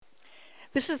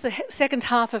This is the second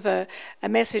half of a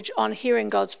message on hearing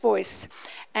God's voice.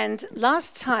 And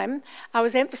last time, I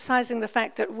was emphasizing the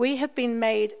fact that we have been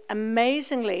made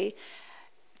amazingly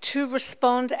to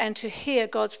respond and to hear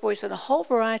God's voice in a whole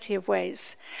variety of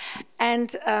ways.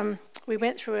 And we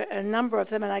went through a number of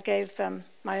them, and I gave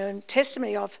my own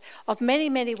testimony of many,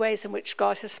 many ways in which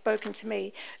God has spoken to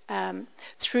me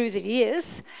through the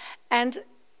years. And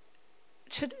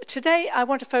today, I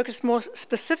want to focus more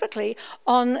specifically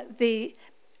on the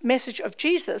message of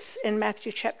Jesus in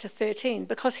Matthew chapter 13,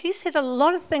 because he said a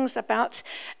lot of things about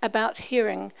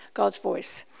hearing God's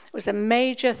voice. It was a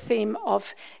major theme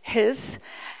of his.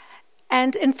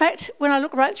 And in fact, when I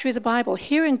look right through the Bible,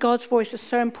 hearing God's voice is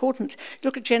so important.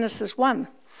 Look at Genesis 1.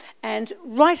 And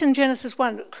right in Genesis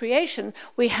 1, creation,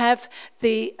 we have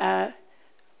the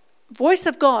voice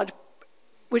of God,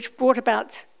 which brought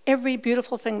about every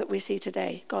beautiful thing that we see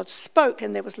today. God spoke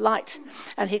and there was light,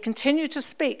 and he continued to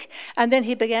speak. And then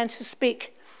he began to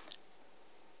speak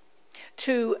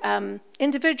to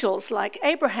individuals like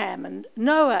Abraham and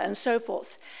Noah and so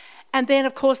forth. And then,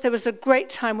 of course, there was a great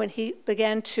time when he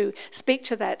began to speak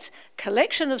to that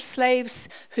collection of slaves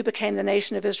who became the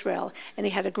nation of Israel. And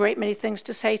he had a great many things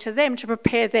to say to them to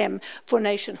prepare them for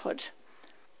nationhood.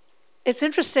 It's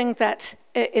interesting that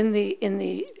in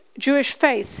the Jewish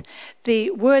faith,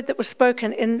 the word that was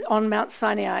spoken on Mount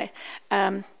Sinai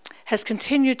has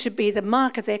continued to be the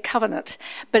mark of their covenant.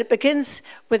 But it begins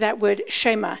with that word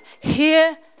Shema.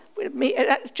 Hear,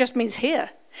 it just means hear.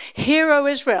 Hear, O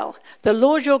Israel, the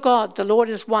Lord your God, the Lord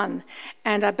is one.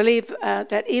 And I believe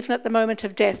that even at the moment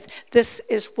of death, this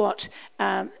is what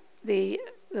the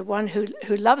one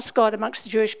who loves God amongst the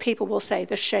Jewish people will say,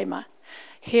 the Shema.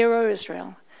 Hear, O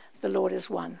Israel, the Lord is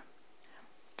one.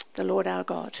 The Lord our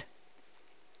God.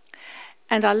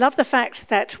 And I love the fact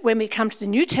that when we come to the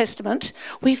New Testament,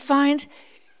 we find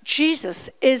Jesus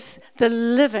is the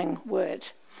living word.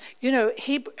 You know,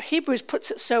 Hebrews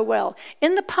puts it so well.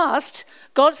 In the past,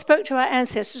 God spoke to our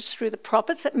ancestors through the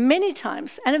prophets at many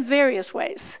times and in various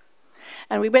ways.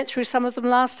 And we went through some of them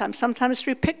last time, sometimes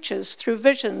through pictures, through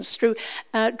visions, through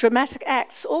dramatic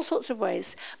acts, all sorts of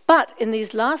ways. But in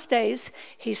these last days,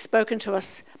 he's spoken to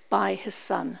us by his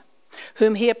Son,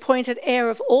 whom he appointed heir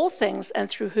of all things, and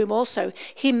through whom also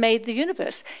he made the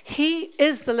universe. He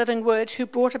is the living word who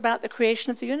brought about the creation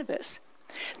of the universe.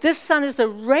 This Son is the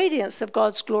radiance of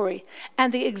God's glory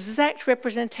and the exact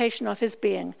representation of his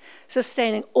being,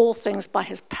 sustaining all things by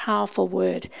his powerful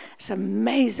word. It's an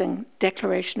amazing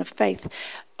declaration of faith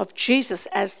of Jesus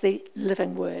as the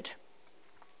living word.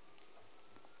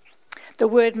 The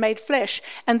word made flesh.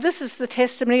 And this is the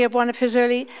testimony of one of his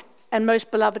early and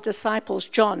most beloved disciples,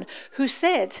 John, who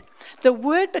said, the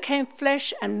word became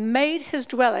flesh and made his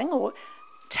dwelling, or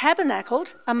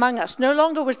tabernacled, among us. No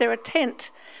longer was there a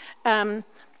tent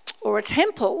or a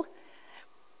temple.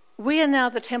 We are now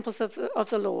the temples of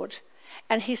the Lord.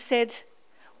 And he said,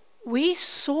 we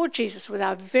saw Jesus with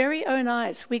our very own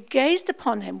eyes. We gazed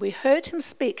upon him. We heard him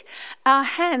speak. Our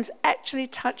hands actually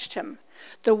touched him.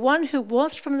 The one who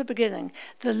was from the beginning,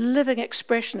 the living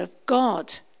expression of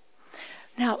God.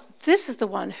 Now, this is the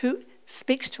one who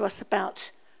speaks to us about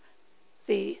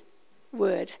the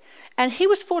word. And he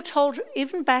was foretold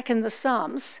even back in the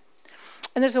Psalms.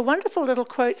 And there's a wonderful little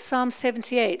quote, Psalm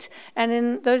 78. And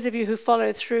in those of you who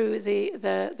follow through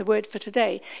the word for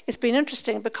today, it's been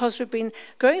interesting because we've been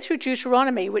going through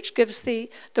Deuteronomy, which gives the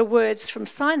words from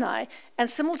Sinai, and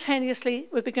simultaneously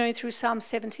we've been going through Psalm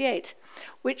 78,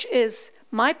 which is,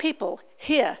 my people,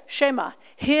 hear, Shema,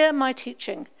 hear my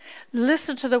teaching.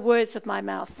 Listen to the words of my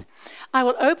mouth. I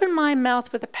will open my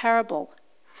mouth with a parable.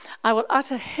 I will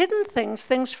utter hidden things,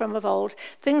 things from of old,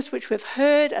 things which we've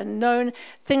heard and known,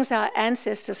 things our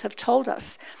ancestors have told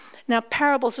us. Now,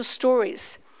 parables are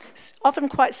stories, often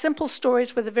quite simple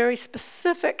stories with a very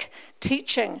specific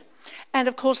teaching. And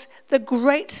of course, the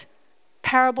great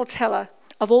parable teller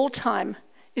of all time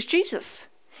is Jesus.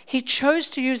 He chose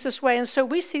to use this way, and so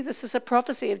we see this as a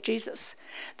prophecy of Jesus,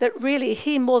 that really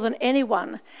he, more than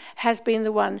anyone, has been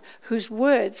the one whose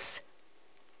words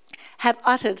have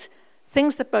uttered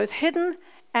things that are both hidden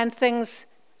and things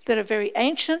that are very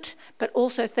ancient, but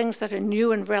also things that are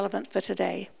new and relevant for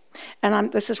today.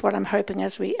 And this is what I'm hoping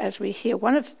as we hear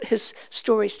one of his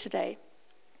stories today.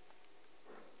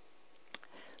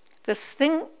 This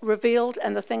thing revealed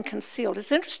and the thing concealed.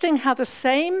 It's interesting how the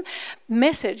same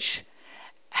message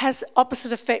has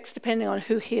opposite effects depending on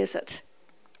who hears it.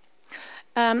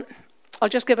 I'll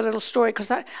just give a little story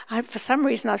because I for some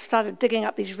reason, I've started digging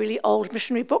up these really old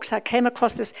missionary books. I came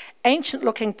across this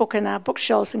ancient-looking book in our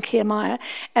bookshelves in Kiermaier,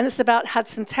 and it's about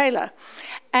Hudson Taylor.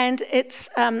 And it's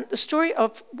the story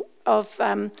of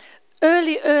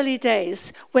early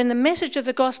days when the message of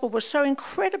the gospel was so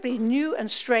incredibly new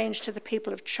and strange to the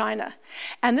people of China.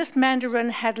 And this Mandarin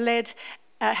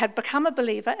had become a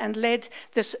believer and led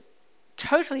this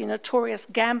totally notorious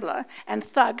gambler and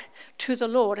thug to the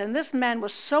Lord. And this man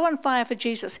was so on fire for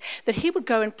Jesus that he would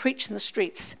go and preach in the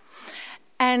streets.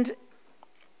 And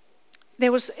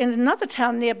there was in another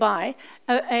town nearby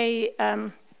a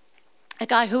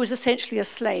guy who was essentially a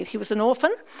slave. He was an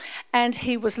orphan, and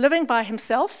he was living by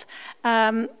himself.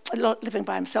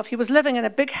 He was living in a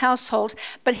big household,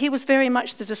 but he was very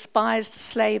much the despised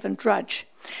slave and drudge.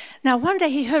 Now, one day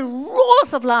he heard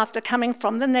roars of laughter coming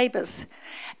from the neighbors,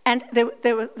 and there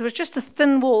was just a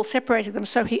thin wall separating them,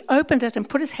 so he opened it and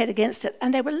put his head against it,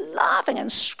 and they were laughing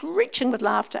and screeching with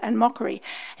laughter and mockery.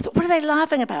 I thought, what are they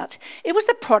laughing about? It was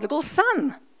the prodigal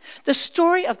son, the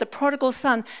story of the prodigal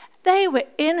son. They were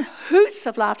in hoots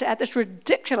of laughter at this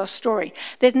ridiculous story.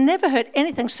 They'd never heard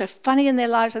anything so funny in their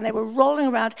lives, and they were rolling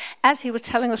around as he was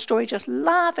telling the story, just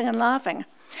laughing and laughing.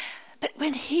 But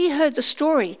when he heard the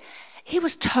story, he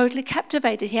was totally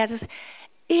captivated. He had his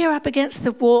ear up against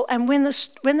the wall, and when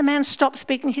the man stopped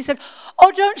speaking, he said,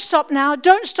 "Oh, don't stop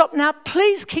now,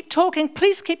 please keep talking,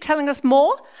 please keep telling us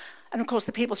more." And of course,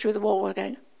 the people through the wall were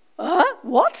going,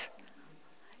 what?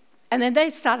 And then they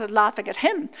started laughing at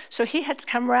him. So he had to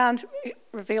come around,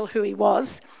 reveal who he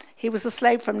was. He was the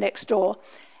slave from next door.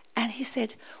 And he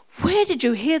said, "Where did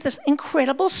you hear this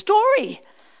incredible story?"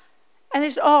 And they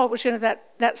said, "Oh, it was,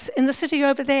 that's in the city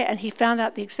over there." And he found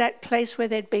out the exact place where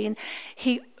they'd been.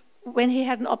 When he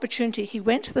had an opportunity, he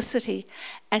went to the city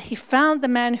and he found the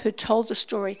man who told the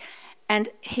story. And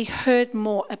he heard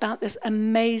more about this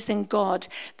amazing God,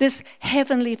 this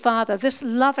heavenly Father, this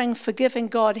loving, forgiving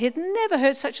God. He had never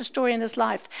heard such a story in his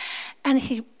life. And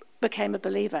he became a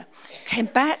believer. Came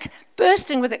back,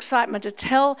 bursting with excitement, to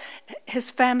tell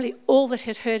his family all that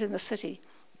he'd heard in the city.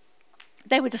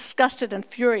 They were disgusted and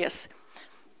furious.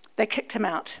 They kicked him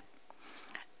out.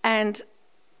 And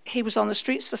he was on the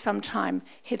streets for some time.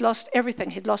 He'd lost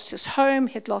everything. He'd lost his home.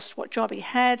 He'd lost what job he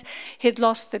had. He'd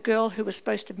lost the girl who was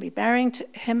supposed to be marrying to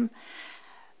him.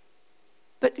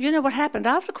 But you know what happened?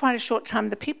 After quite a short time,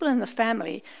 the people in the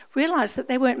family realized that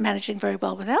they weren't managing very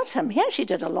well without him. He actually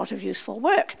did a lot of useful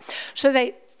work. So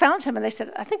they found him and they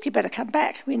said, "I think you better come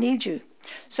back. We need you."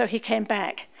 So he came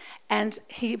back, and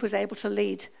he was able to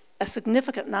lead a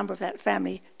significant number of that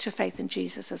family to faith in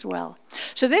Jesus as well.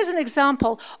 So there's an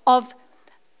example of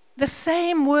the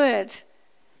same word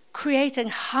creating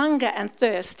hunger and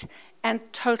thirst and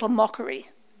total mockery.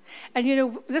 And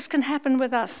this can happen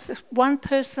with us. One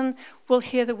person will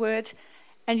hear the word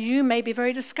and you may be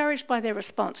very discouraged by their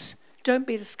response. Don't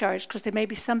be discouraged, because there may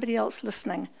be somebody else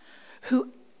listening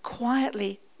who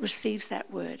quietly receives that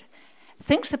word,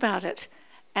 thinks about it,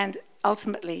 and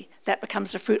ultimately that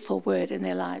becomes a fruitful word in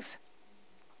their lives.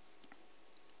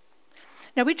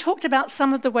 Now, we talked about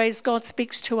some of the ways God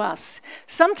speaks to us.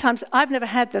 Sometimes, I've never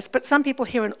had this, but some people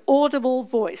hear an audible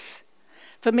voice.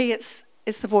 For me, it's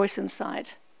the voice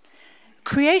inside.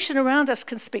 Creation around us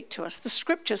can speak to us. The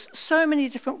scriptures, so many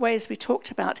different ways we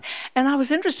talked about. And I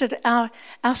was interested, our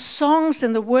songs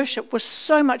in the worship were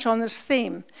so much on this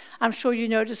theme. I'm sure you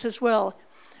noticed as well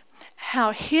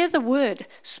how hear the word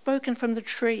spoken from the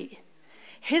tree.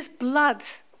 His blood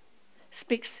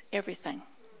speaks everything.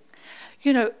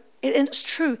 And it's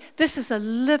true. This is a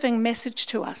living message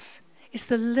to us. It's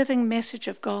the living message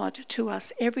of God to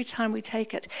us every time we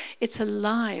take it. It's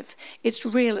alive. It's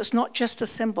real. It's not just a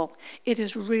symbol. It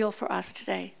is real for us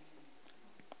today.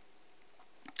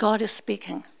 God is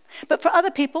speaking. But for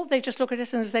other people, they just look at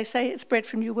it and, as they say, it's bread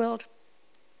from New World.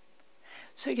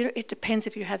 So, it depends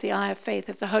if you have the eye of faith,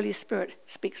 if the Holy Spirit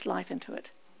speaks life into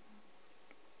it.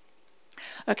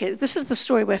 Okay, this is the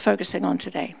story we're focusing on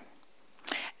today.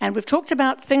 And we've talked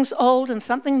about things old and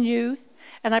something new,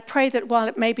 and I pray that while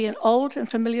it may be an old and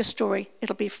familiar story,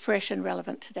 it'll be fresh and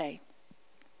relevant today.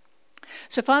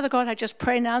 So, Father God, I just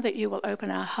pray now that you will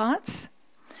open our hearts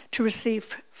to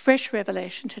receive fresh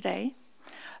revelation today.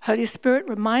 Holy Spirit,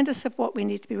 remind us of what we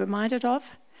need to be reminded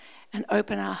of, and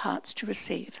open our hearts to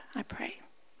receive, I pray.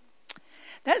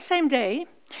 That same day,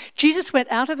 Jesus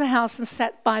went out of the house and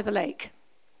sat by the lake.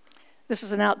 This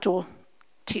was an outdoor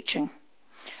teaching.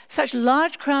 Such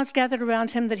large crowds gathered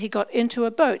around him that he got into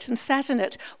a boat and sat in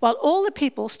it while all the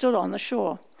people stood on the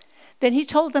shore. Then he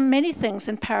told them many things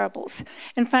in parables.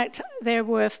 In fact, there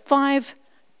were five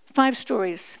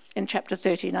stories in chapter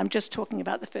 13. I'm just talking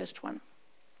about the first one.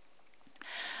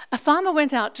 A farmer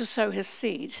went out to sow his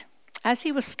seed. As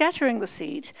he was scattering the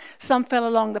seed, some fell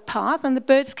along the path and the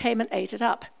birds came and ate it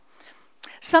up.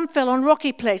 Some fell on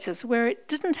rocky places where it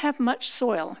didn't have much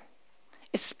soil.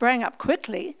 It sprang up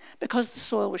quickly because the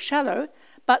soil was shallow,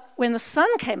 but when the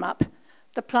sun came up,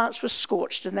 the plants were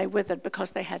scorched and they withered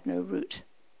because they had no root.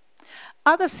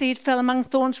 Other seed fell among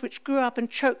thorns which grew up and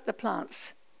choked the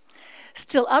plants.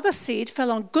 Still other seed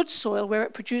fell on good soil where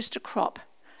it produced a crop,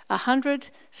 100,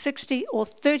 60, or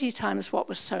 30 times what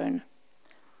was sown.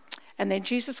 And then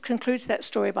Jesus concludes that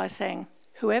story by saying,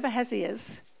 whoever has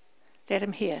ears, let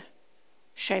him hear.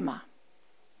 Shema.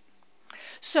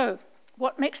 So,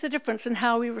 what makes the difference in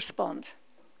how we respond?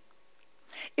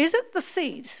 Is it the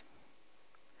seed?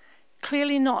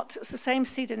 Clearly not. It's the same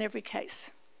seed in every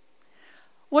case.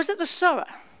 Was it the sower?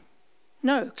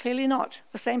 No, clearly not.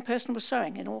 The same person was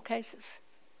sowing in all cases.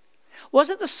 Was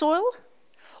it the soil?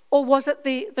 Or was it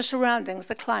the surroundings,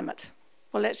 the climate?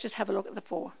 Well, let's just have a look at the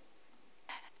four.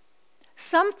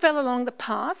 Some fell along the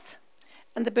path,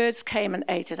 and the birds came and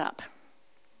ate it up.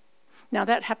 Now,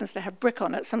 that happens to have brick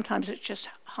on it. Sometimes it's just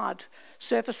hard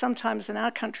surface. Sometimes in our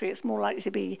country, it's more likely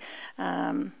to be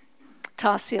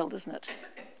tar sealed, isn't it?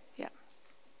 Yeah.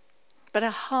 But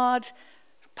a hard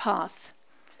path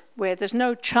where there's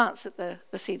no chance that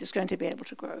the seed is going to be able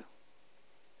to grow.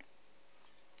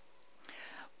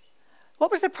 What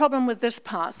was the problem with this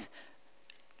path?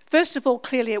 First of all,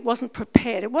 clearly it wasn't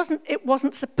prepared. It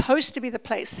wasn't supposed to be the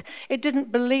place. It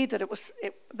didn't believe that it was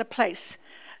the place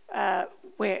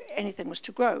where anything was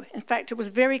to grow. In fact, it was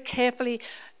very carefully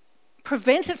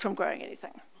prevented from growing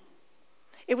anything.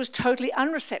 It was totally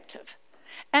unreceptive.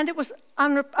 And it was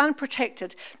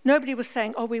unprotected. Nobody was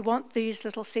saying, oh, we want these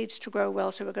little seeds to grow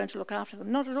well, so we're going to look after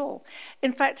them. Not at all.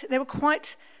 In fact, they were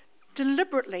quite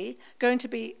deliberately going to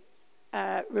be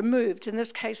removed. In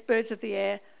this case, birds of the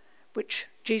air, which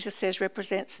Jesus says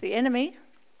represents the enemy,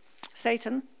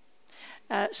 Satan.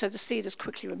 So the seed is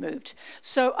quickly removed.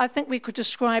 So I think we could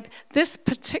describe this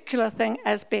particular thing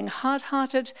as being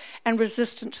hard-hearted and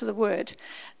resistant to the word.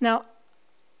 Now,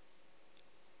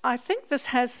 I think this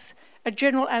has a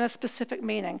general and a specific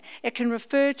meaning. It can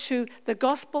refer to the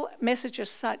gospel message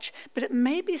as such, but it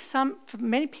may be for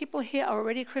many people here are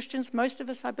already Christians. Most of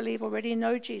us, I believe, already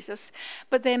know Jesus,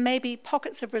 but there may be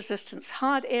pockets of resistance,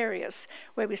 hard areas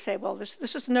where we say, well, this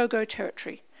is no-go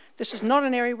territory. This is not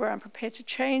an area where I'm prepared to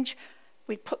change.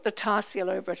 We put the tar seal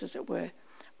over it, as it were.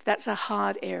 That's a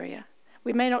hard area.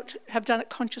 We may not have done it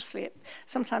consciously.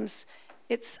 Sometimes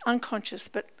it's unconscious,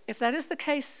 but if that is the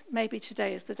case, maybe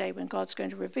today is the day when God's going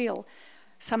to reveal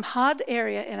some hard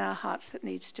area in our hearts that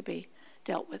needs to be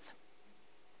dealt with.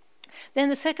 Then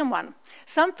the second one,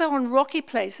 some fell on rocky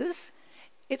places.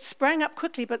 It sprang up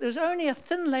quickly, but there was only a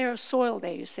thin layer of soil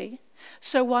there, you see.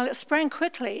 So while it sprang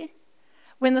quickly,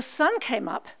 when the sun came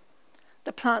up,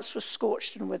 the plants were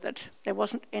scorched and withered. There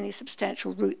wasn't any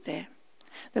substantial root there.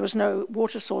 There was no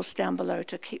water source down below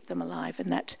to keep them alive in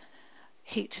that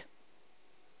heat.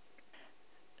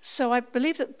 So I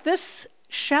believe that this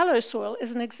shallow soil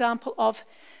is an example of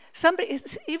somebody.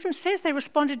 It even says they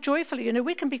responded joyfully. You know,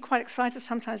 we can be quite excited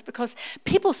sometimes because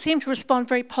people seem to respond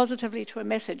very positively to a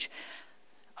message.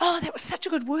 Oh, that was such a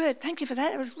good word. Thank you for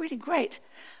that. It was really great.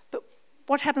 But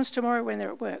what happens tomorrow when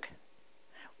they're at work?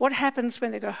 What happens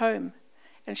when they go home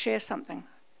and share something?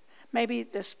 Maybe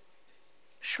there's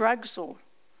shrugs or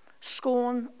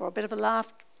scorn or a bit of a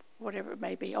laugh, whatever it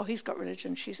may be. Oh, he's got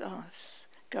religion. She's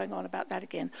going on about that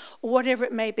again, or whatever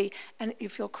it may be, and you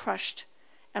feel crushed,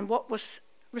 and what was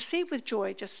received with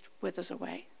joy just withers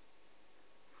away.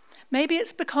 Maybe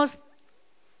it's because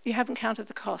you haven't counted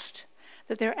the cost,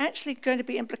 that there are actually going to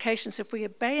be implications. If we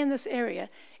obey in this area,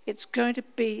 it's going to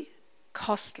be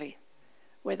costly,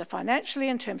 whether financially,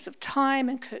 in terms of time,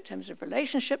 in terms of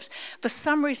relationships. For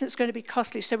some reason, it's going to be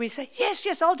costly. So we say,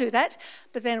 yes, I'll do that.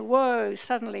 But then, whoa,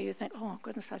 suddenly you think, oh,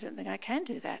 goodness, I don't think I can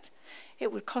do that.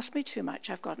 It would cost me too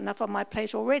much. I've got enough on my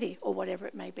plate already, or whatever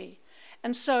it may be.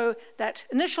 And so that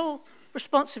initial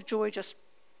response of joy just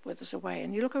withers away.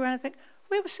 And you look around and think,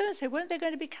 where was so-and-so? Weren't they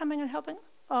going to be coming and helping?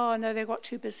 Oh, no, they got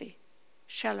too busy.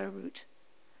 Shallow root.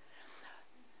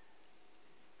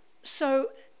 So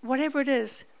whatever it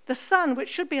is, the sun, which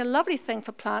should be a lovely thing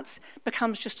for plants,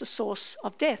 becomes just a source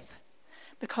of death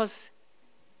because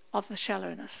of the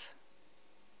shallowness.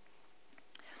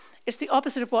 It's the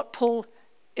opposite of what Paul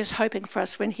is hoping for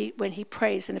us when he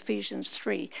prays in Ephesians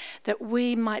 3, that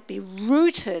we might be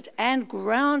rooted and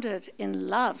grounded in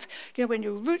love. You know, when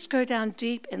your roots go down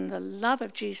deep in the love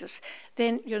of Jesus,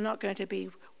 then you're not going to be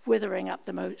withering up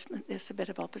the moment there's a bit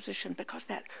of opposition, because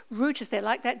that root is there,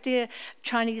 like that dear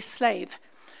Chinese slave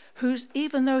who's,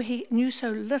 even though he knew so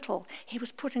little, he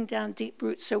was putting down deep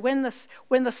roots. So when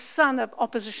the sun of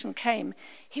opposition came,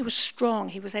 he was strong.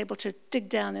 He was able to dig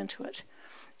down into it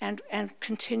and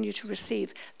continue to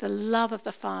receive the love of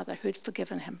the Father who'd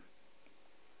forgiven him.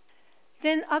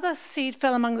 Then other seed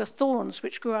fell among the thorns,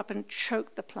 which grew up and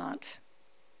choked the plant.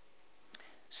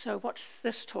 So what's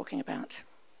this talking about?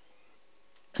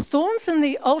 Thorns in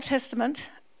the Old Testament,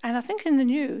 and I think in the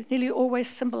New, nearly always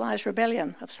symbolize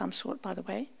rebellion of some sort, by the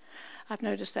way. I've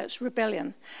noticed that's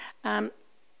rebellion.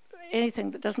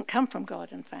 Anything that doesn't come from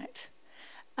God, in fact.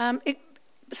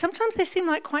 Sometimes they seem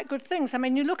like quite good things. I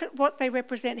mean, you look at what they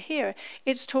represent here.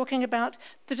 It's talking about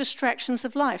the distractions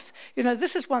of life. You know,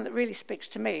 this is one that really speaks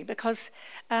to me because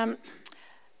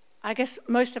I guess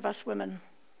most of us women,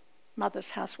 mothers,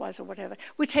 housewives or whatever,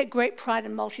 we take great pride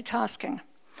in multitasking.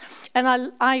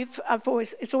 And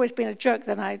it's always been a joke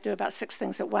that I do about 6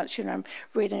 things at once. You know, I'm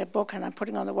reading a book and I'm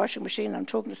putting on the washing machine, I'm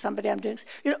talking to somebody, I'm doing,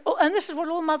 you know, and this is what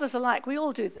all mothers are like. We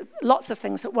all do lots of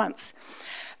things at once.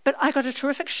 But I got a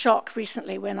terrific shock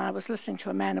recently when I was listening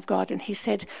to a man of God and he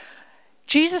said,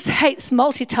 Jesus hates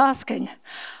multitasking.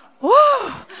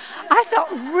 Whoa! I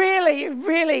felt really,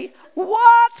 really,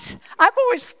 what? I've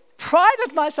always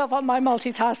prided myself on my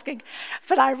multitasking.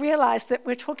 But I realized that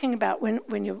we're talking about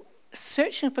when you're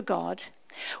searching for God,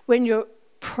 when you're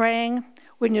praying,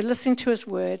 when you're listening to his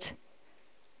word,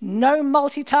 no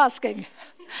multitasking.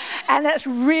 And that's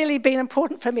really been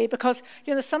important for me because,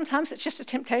 you know, sometimes it's just a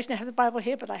temptation to have the Bible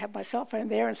here, but I have my cell phone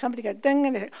there and somebody go ding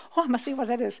and they think, oh, I must see what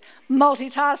that is.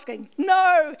 Multitasking.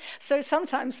 No. So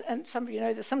sometimes, and some of you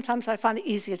know this, sometimes I find it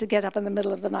easier to get up in the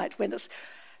middle of the night when it's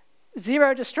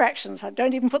 0 distractions. I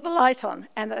don't even put the light on.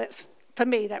 And for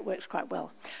me, that works quite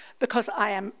well because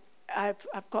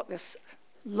I've got this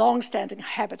long-standing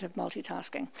habit of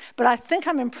multitasking. But I think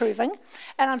I'm improving,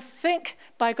 and I think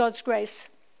by God's grace,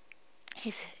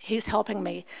 He's helping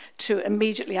me to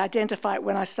immediately identify it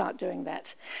when I start doing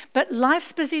that. But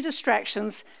life's busy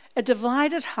distractions, a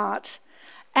divided heart,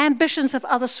 ambitions of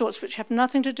other sorts which have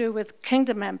nothing to do with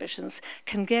kingdom ambitions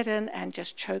can get in and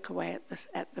just choke away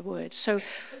at the word. So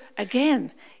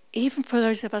again, even for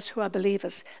those of us who are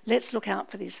believers, let's look out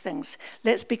for these things.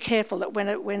 Let's be careful that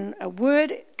when a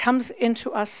word comes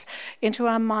into us, into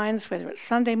our minds, whether it's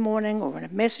Sunday morning or in a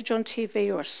message on TV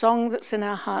or a song that's in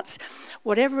our hearts,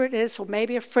 whatever it is, or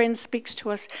maybe a friend speaks to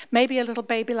us, maybe a little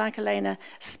baby like Elena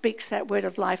speaks that word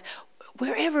of life,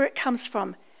 wherever it comes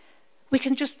from, we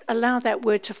can just allow that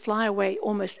word to fly away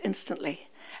almost instantly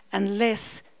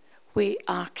unless we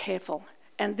are careful.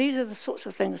 And these are the sorts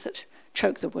of things that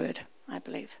choke the word, I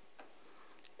believe.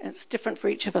 It's different for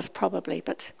each of us probably,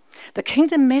 but the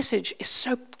kingdom message is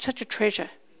such a treasure,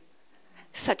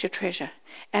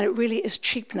 and it really is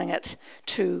cheapening it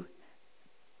to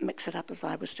mix it up as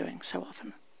I was doing so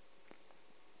often.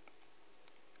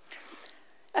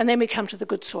 And then we come to the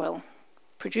good soil,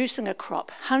 producing a crop,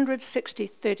 160,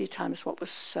 30 times what was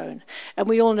sown. And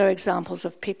we all know examples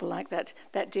of people like that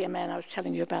dear man I was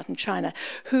telling you about in China,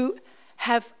 who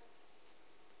have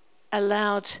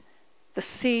allowed the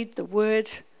seed, the word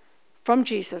from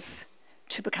Jesus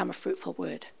to become a fruitful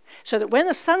word. So that when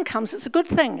the sun comes, it's a good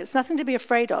thing. It's nothing to be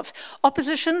afraid of.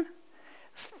 Opposition,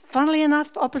 funnily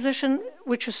enough, opposition,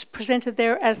 which was presented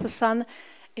there as the sun,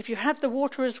 if you have the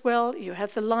water as well, you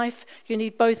have the life, you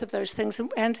need both of those things.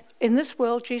 And in this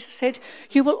world, Jesus said,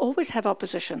 you will always have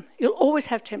opposition. You'll always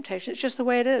have temptation. It's just the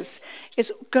way it is.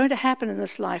 It's going to happen in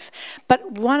this life.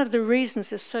 But one of the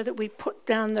reasons is so that we put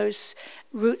down those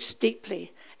roots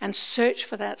deeply and search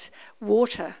for that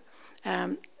water,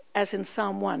 as in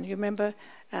Psalm 1. You remember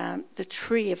the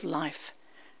tree of life,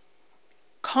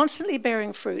 constantly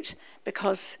bearing fruit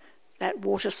because that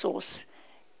water source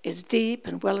is deep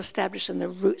and well established and the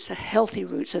roots are healthy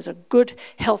roots. There's a good,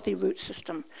 healthy root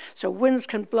system. So winds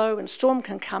can blow and storm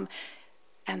can come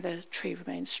and the tree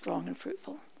remains strong and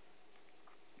fruitful.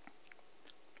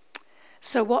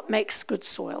 So what makes good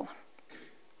soil?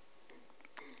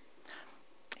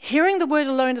 Hearing the word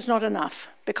alone is not enough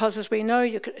because, as we know,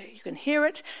 you can hear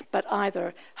it, but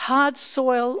either hard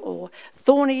soil or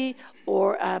thorny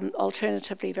or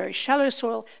alternatively very shallow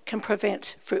soil can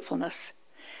prevent fruitfulness.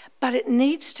 But it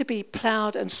needs to be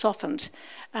plowed and softened.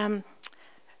 The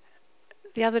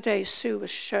other day, Sue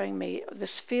was showing me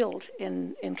this field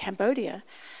in Cambodia,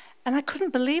 and I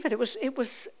couldn't believe it.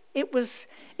 It was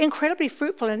incredibly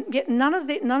fruitful, and yet none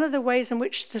of the ways in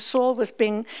which the soil was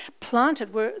being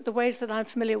planted were the ways that I'm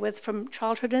familiar with from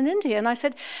childhood in India. And I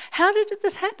said, "How did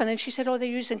this happen?" And she said, "Oh, they're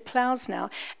using plows now,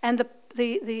 and the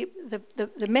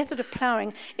method of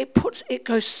plowing it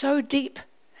goes so deep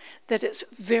that it's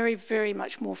very, very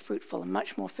much more fruitful and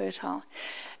much more fertile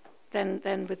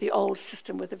than with the old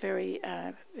system with the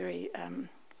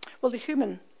the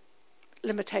human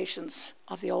limitations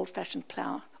of the old-fashioned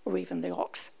plow or even the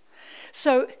ox."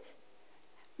 So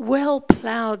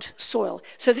well-plowed soil,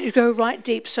 so that you go right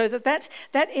deep, so that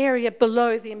area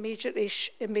below the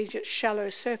immediate shallow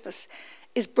surface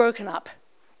is broken up,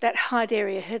 that hard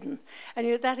area hidden.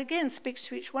 And that again speaks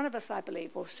to each one of us, I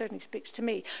believe, or certainly speaks to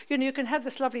me. You can have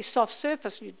this lovely soft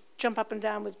surface, you jump up and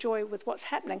down with joy with what's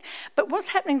happening. But what's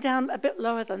happening down a bit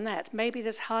lower than that? Maybe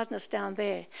there's hardness down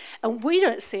there. And we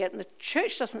don't see it, and the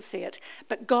church doesn't see it,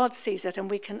 but God sees it, and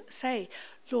we can say,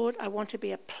 Lord, I want to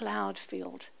be a plowed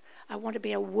field. I want to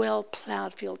be a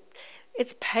well-plowed field.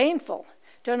 It's painful.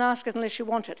 Don't ask it unless you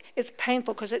want it. It's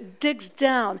painful because it digs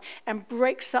down and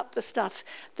breaks up the stuff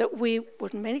that we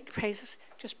would in many cases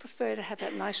just prefer to have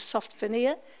that nice soft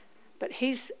veneer. But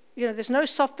there's no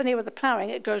soft veneer with the ploughing.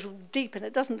 It goes deep and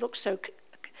it doesn't look so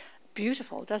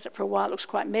beautiful, does it? For a while it looks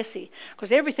quite messy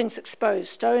because everything's exposed.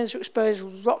 Stones are exposed,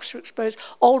 rocks are exposed,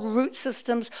 old root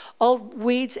systems, old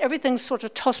weeds, everything's sort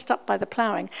of tossed up by the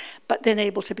ploughing, but then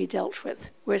able to be dealt with.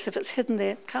 Whereas if it's hidden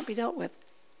there, it can't be dealt with.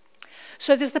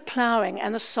 So there's the ploughing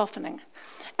and the softening.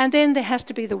 And then there has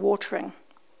to be the watering.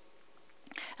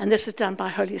 And this is done by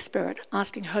Holy Spirit,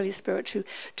 asking Holy Spirit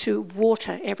to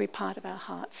water every part of our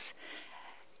hearts.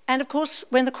 And of course,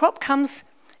 when the crop comes,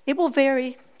 it will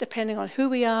vary depending on who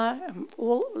we are, and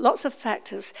lots of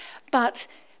factors. But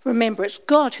remember, it's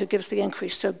God who gives the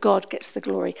increase, so God gets the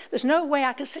glory. There's no way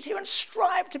I can sit here and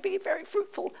strive to be very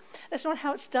fruitful. That's not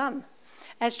how it's done.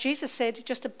 As Jesus said,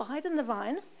 just abide in the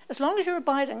vine. As long as you're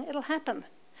abiding, it'll happen.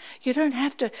 You don't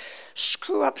have to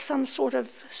screw up some sort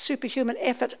of superhuman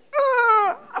effort.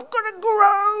 I've got to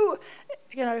grow.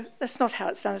 That's not how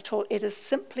it's done at all. It is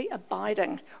simply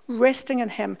abiding, resting in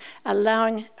him,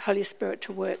 allowing Holy Spirit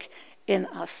to work in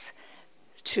us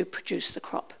to produce the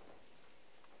crop.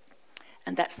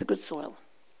 And that's the good soil.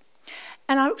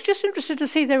 And I was just interested to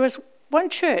see there was one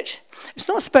church. It's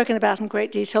not spoken about in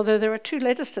great detail, though there are 2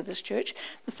 letters to this church,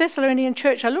 the Thessalonian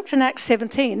church. I looked in Acts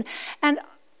 17, and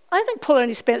I think Paul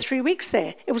only spent 3 weeks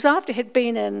there. It was after he'd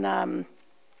been in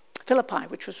Philippi,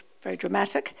 which was very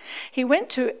dramatic. He went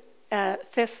to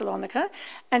Thessalonica,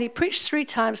 and he preached 3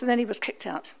 times, and then he was kicked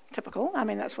out. Typical. I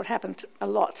mean, that's what happened a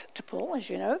lot to Paul, as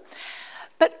you know.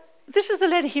 But this is the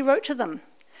letter he wrote to them.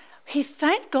 He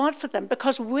thanked God for them,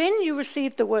 because when you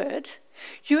received the word,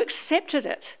 you accepted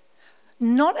it.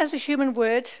 Not as a human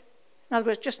word, in other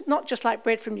words, not just like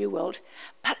bread from New World,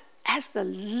 but as the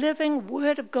living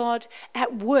word of God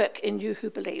at work in you who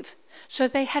believe. So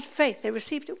they had faith. They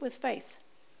received it with faith.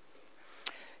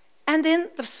 And then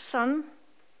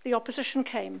the opposition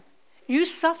came. You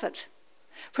suffered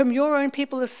from your own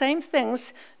people the same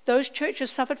things those churches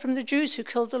suffered from the Jews who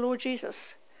killed the Lord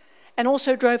Jesus and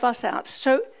also drove us out.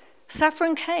 So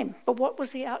suffering came, but what was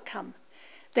the outcome?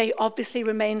 They obviously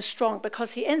remained strong,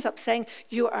 because he ends up saying,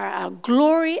 you are our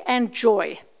glory and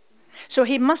joy. So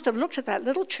he must have looked at that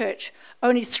little church,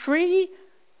 only 3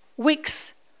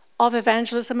 weeks of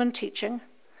evangelism and teaching,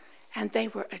 and they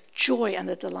were a joy and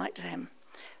a delight to him.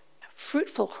 A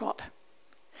fruitful crop.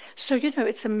 So,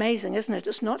 it's amazing, isn't it?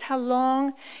 It's not how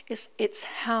long, it's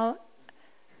how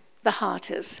the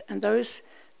heart is. And those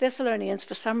Thessalonians,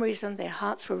 for some reason, their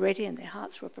hearts were ready and their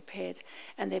hearts were prepared,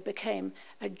 and they became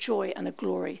a joy and a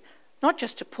glory, not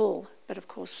just to Paul, but of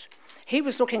course, he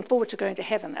was looking forward to going to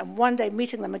heaven and one day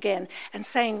meeting them again and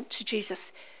saying to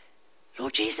Jesus,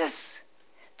 Lord Jesus,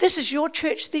 this is your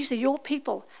church, these are your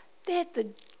people. They're the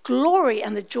glory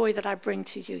and the joy that I bring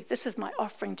to you. This is my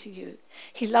offering to you.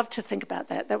 He loved to think about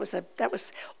that. That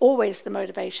was always the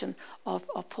motivation of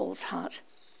Paul's heart.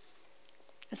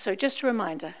 And so just a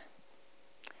reminder,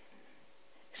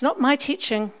 it's not my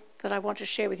teaching that I want to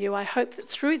share with you. I hope that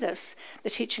through this, the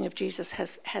teaching of Jesus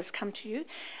has come to you,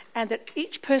 and that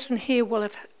each person here will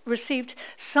have received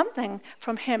something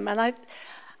from him. And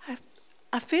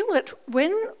I feel that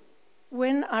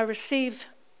when I receive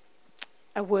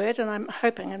a word, and I'm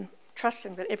hoping and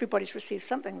trusting that everybody's received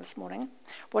something this morning,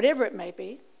 whatever it may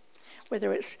be,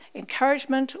 whether it's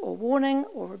encouragement or warning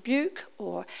or rebuke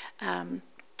or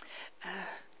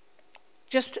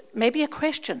just maybe a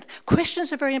question.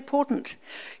 Questions are very important.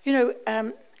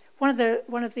 One of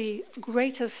the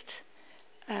greatest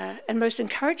and most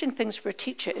encouraging things for a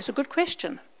teacher is a good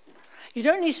question. You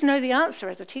don't need to know the answer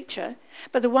as a teacher,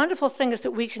 but the wonderful thing is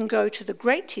that we can go to the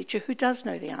great teacher who does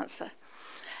know the answer.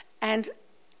 And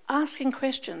asking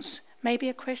questions, maybe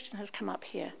a question has come up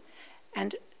here,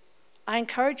 and I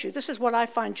encourage you, this is what I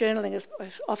find journaling is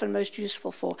often most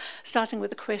useful for, starting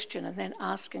with a question and then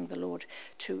asking the Lord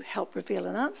to help reveal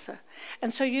an answer.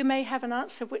 And so you may have an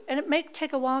answer, and it may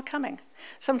take a while coming.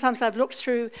 Sometimes I've looked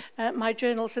through my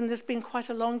journals and there's been quite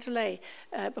a long delay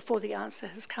before the answer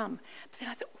has come. But then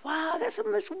I thought, wow, that's a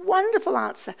most wonderful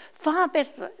answer, far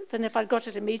better than if I'd got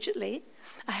it immediately.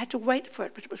 I had to wait for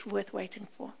it, but it was worth waiting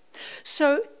for.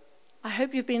 So I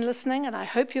hope you've been listening, and I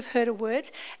hope you've heard a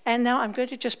word. And now I'm going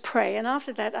to just pray, and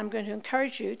after that I'm going to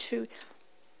encourage you to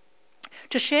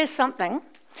share something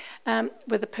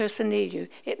with a person near you.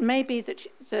 It may be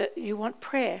that you want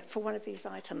prayer for one of these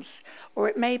items, or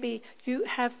it may be you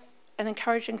have an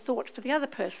encouraging thought for the other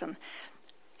person.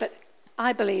 But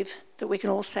I believe that we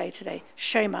can all say today,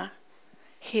 Shema,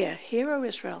 hear, O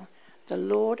Israel, the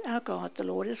Lord our God, the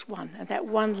Lord is one. And that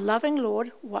one loving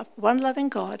Lord, one loving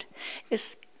God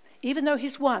is, even though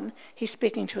he's one, he's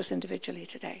speaking to us individually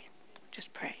today.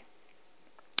 Just pray.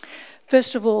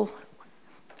 First of all,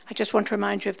 I just want to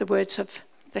remind you of the words of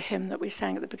the hymn that we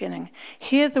sang at the beginning.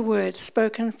 Hear the words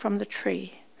spoken from the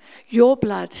tree. Your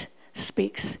blood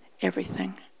speaks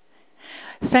everything.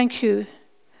 Thank you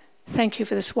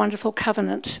for this wonderful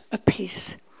covenant of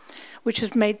peace, which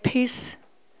has made peace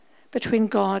between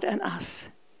God and us.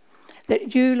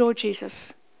 That you, Lord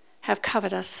Jesus, have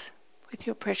covered us with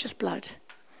your precious blood.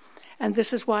 And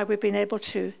this is why we've been able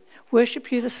to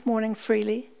worship you this morning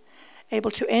freely,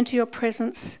 able to enter your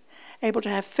presence, able to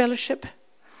have fellowship,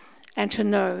 and to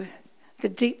know the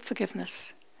deep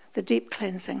forgiveness, the deep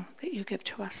cleansing that you give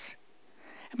to us.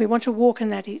 And we want to walk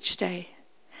in that each day.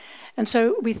 And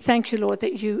so we thank you, Lord,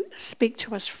 that you speak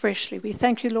to us freshly. We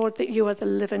thank you, Lord, that you are the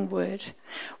living word.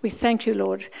 We thank you,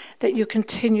 Lord, that you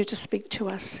continue to speak to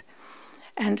us.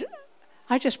 And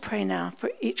I just pray now for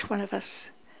each one of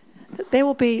us that there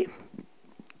will be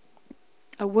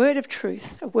a word of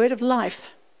truth, a word of life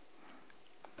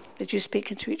that you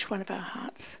speak into each one of our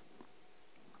hearts.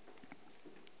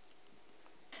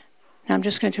 Now I'm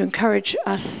just going to encourage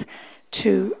us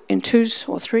to, in twos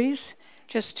or threes,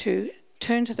 just to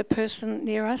turn to the person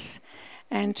near us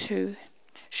and to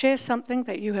share something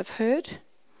that you have heard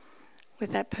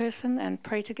with that person and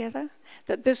pray together,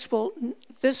 that this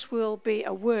will be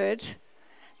a word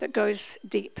that goes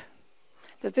deep,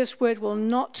 that this word will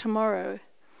not tomorrow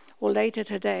or later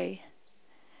today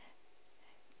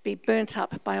be burnt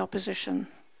up by opposition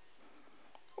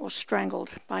or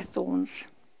strangled by thorns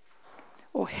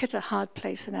or hit a hard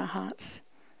place in our hearts,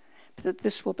 but that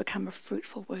this will become a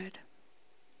fruitful word.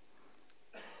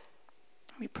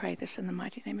 We pray this in the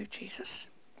mighty name of Jesus.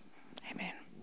 Amen.